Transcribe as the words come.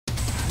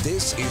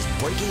This is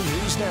breaking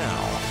news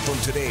now from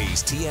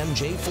today's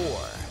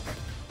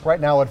TMJ4.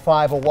 Right now at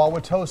 5, a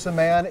Wauwatosa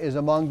man is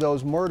among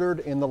those murdered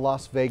in the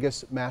Las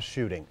Vegas mass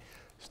shooting.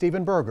 Steve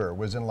Berger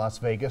was in Las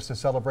Vegas to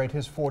celebrate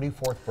his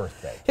 44th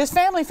birthday. His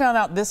family found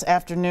out this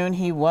afternoon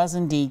he was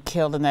indeed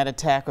killed in that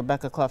attack.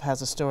 Rebecca Clough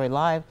has a story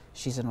live.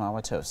 She's in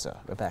Wauwatosa.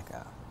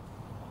 Rebecca.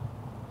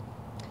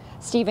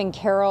 Steve and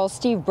Carol,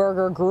 Steve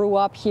Berger grew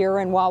up here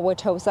in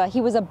Wauwatosa.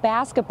 He was a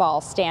basketball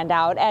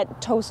standout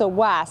at Tosa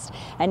West,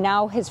 and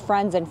now his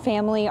friends and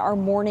family are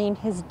mourning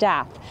his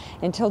death.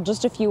 Until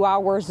just a few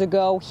hours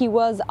ago, he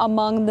was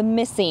among the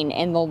missing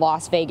in the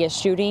Las Vegas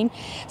shooting.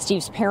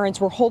 Steve's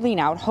parents were holding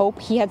out hope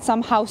he had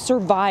somehow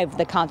survived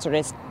the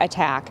concert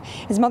attack.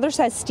 His mother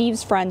says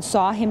Steve's friends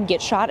saw him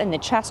get shot in the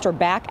chest or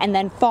back and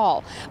then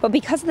fall, but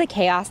because of the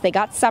chaos, they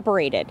got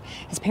separated.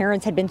 His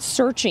parents had been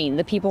searching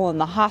the people in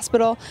the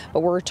hospital,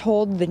 but were told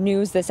the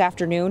news this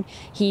afternoon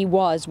he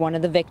was one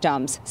of the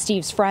victims.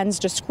 Steve's friends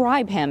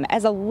describe him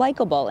as a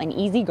likable and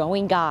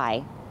easygoing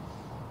guy.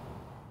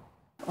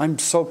 I'm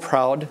so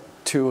proud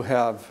to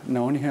have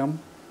known him.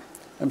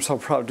 I'm so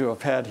proud to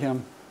have had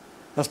him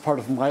as part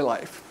of my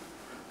life.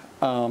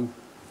 I'm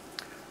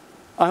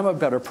a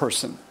better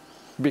person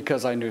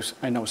because I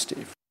know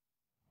Steve.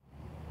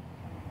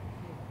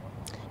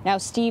 Now,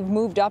 Steve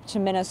moved up to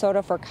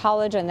Minnesota for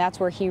college, and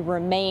that's where he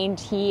remained.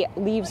 He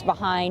leaves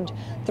behind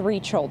 3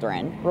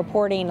 children.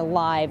 Reporting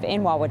live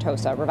in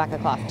Wauwatosa, Rebecca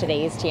Clough,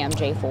 today's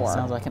TMJ4.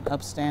 Sounds like an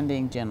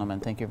upstanding gentleman.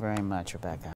 Thank you very much, Rebecca.